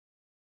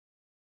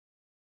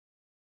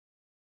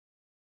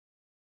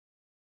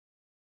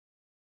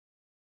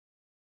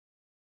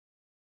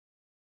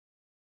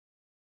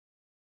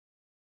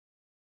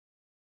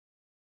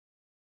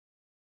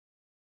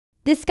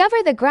Discover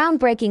the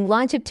groundbreaking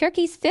launch of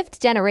Turkey's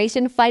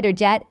fifth-generation fighter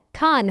jet,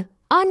 KAAN,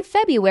 on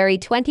February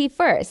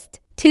 21,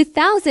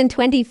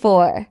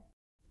 2024.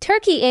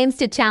 Turkey aims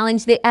to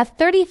challenge the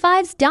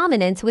F-35's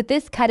dominance with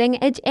this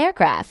cutting-edge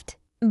aircraft,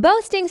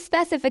 boasting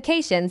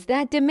specifications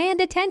that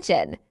demand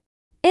attention.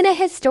 In a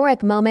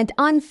historic moment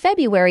on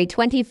February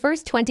 21,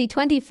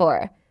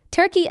 2024,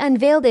 Turkey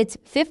unveiled its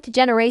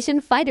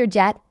fifth-generation fighter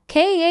jet,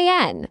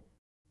 KAAN.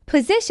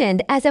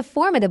 Positioned as a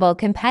formidable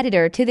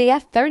competitor to the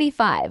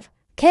F-35,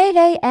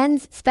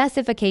 KAAN's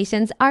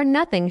specifications are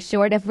nothing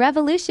short of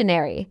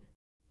revolutionary.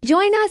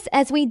 Join us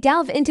as we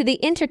delve into the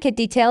intricate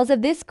details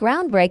of this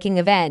groundbreaking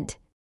event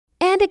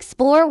and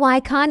explore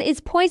why KAAN is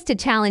poised to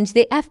challenge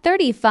the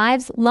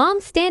F-35's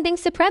long-standing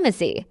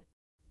supremacy.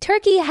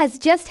 Turkey has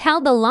just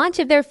held the launch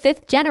of their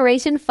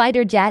fifth-generation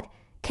fighter jet,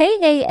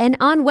 KAAN,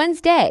 on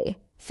Wednesday,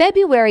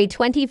 February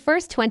 21,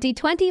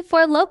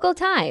 2024 local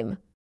time.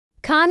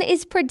 KAAN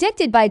is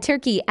predicted by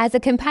Turkey as a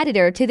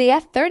competitor to the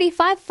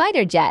F-35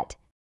 fighter jet.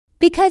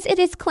 Because it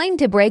is claimed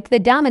to break the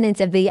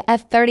dominance of the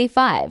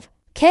F-35,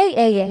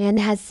 KAAN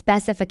has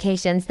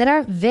specifications that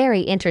are very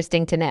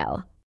interesting to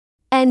know.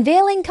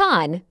 Unveiling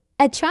KAAN,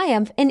 a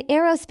triumph in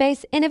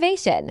aerospace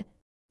innovation.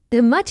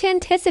 The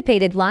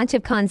much-anticipated launch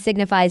of KAAN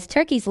signifies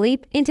Turkey's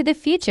leap into the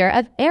future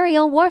of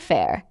aerial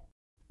warfare.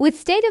 With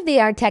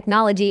state-of-the-art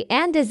technology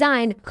and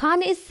design,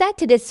 KAAN is set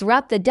to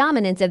disrupt the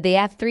dominance of the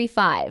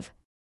F-35.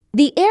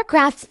 The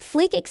aircraft's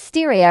sleek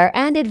exterior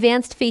and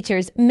advanced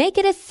features make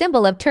it a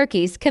symbol of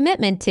Turkey's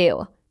commitment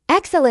to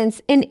excellence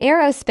in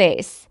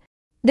aerospace.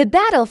 The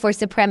battle for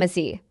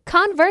supremacy,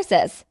 KAAN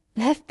versus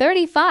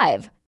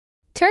F-35.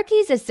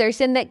 Turkey's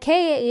assertion that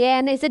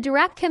KAAN is a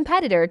direct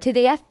competitor to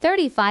the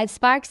F-35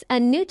 sparks a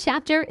new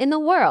chapter in the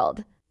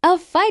world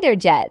of fighter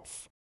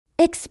jets.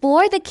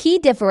 Explore the key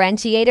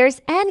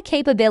differentiators and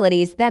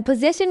capabilities that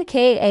position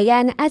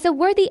KAAN as a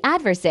worthy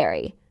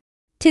adversary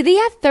to the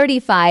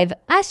F-35,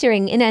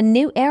 ushering in a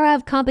new era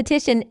of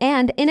competition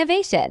and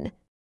innovation.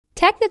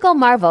 Technical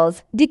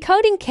marvels,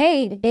 decoding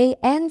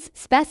KAAN's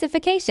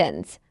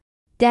specifications.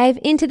 Dive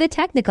into the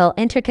technical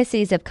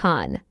intricacies of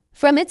KAAN,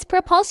 from its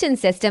propulsion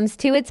systems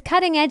to its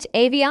cutting-edge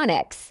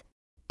avionics.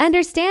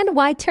 Understand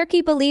why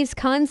Turkey believes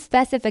KAAN's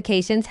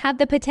specifications have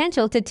the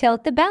potential to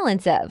tilt the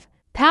balance of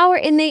power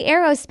in the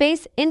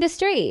aerospace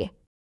industry.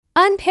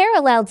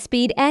 Unparalleled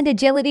speed and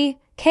agility,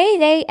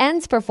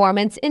 KAAN's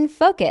performance in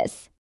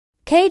focus.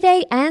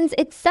 KAAN's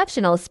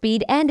exceptional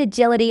speed and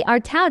agility are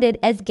touted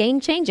as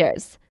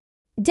game-changers.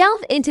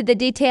 Delve into the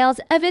details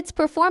of its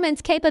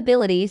performance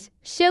capabilities,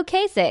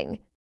 showcasing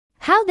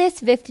how this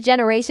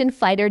fifth-generation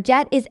fighter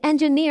jet is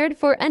engineered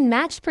for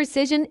unmatched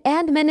precision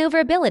and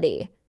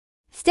maneuverability.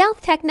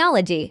 Stealth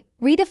technology,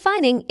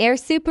 redefining air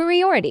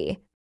superiority.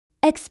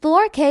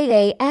 Explore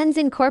KAAN's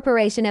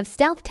incorporation of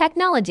stealth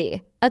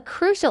technology, a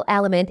crucial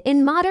element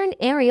in modern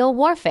aerial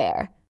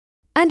warfare.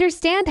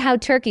 Understand how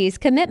Turkey's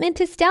commitment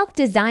to stealth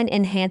design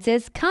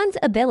enhances KAAN's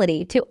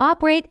ability to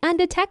operate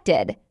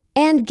undetected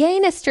and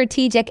gain a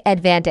strategic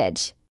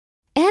advantage.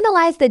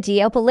 Analyze the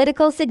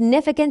geopolitical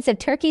significance of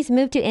Turkey's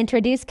move to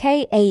introduce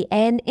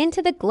KAAN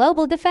into the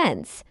global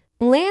defense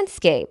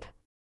landscape.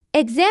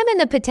 Examine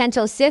the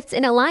potential shifts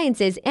in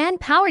alliances and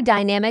power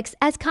dynamics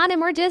as KAAN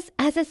emerges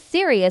as a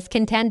serious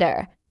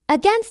contender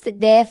against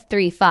the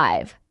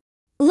F-35.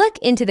 Look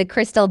into the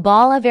crystal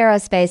ball of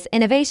aerospace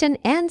innovation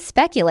and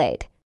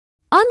speculate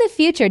on the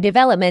future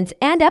developments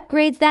and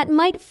upgrades that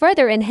might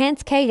further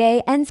enhance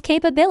KAAN's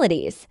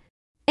capabilities.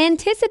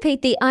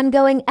 Anticipate the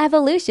ongoing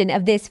evolution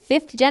of this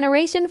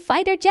fifth-generation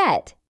fighter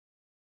jet.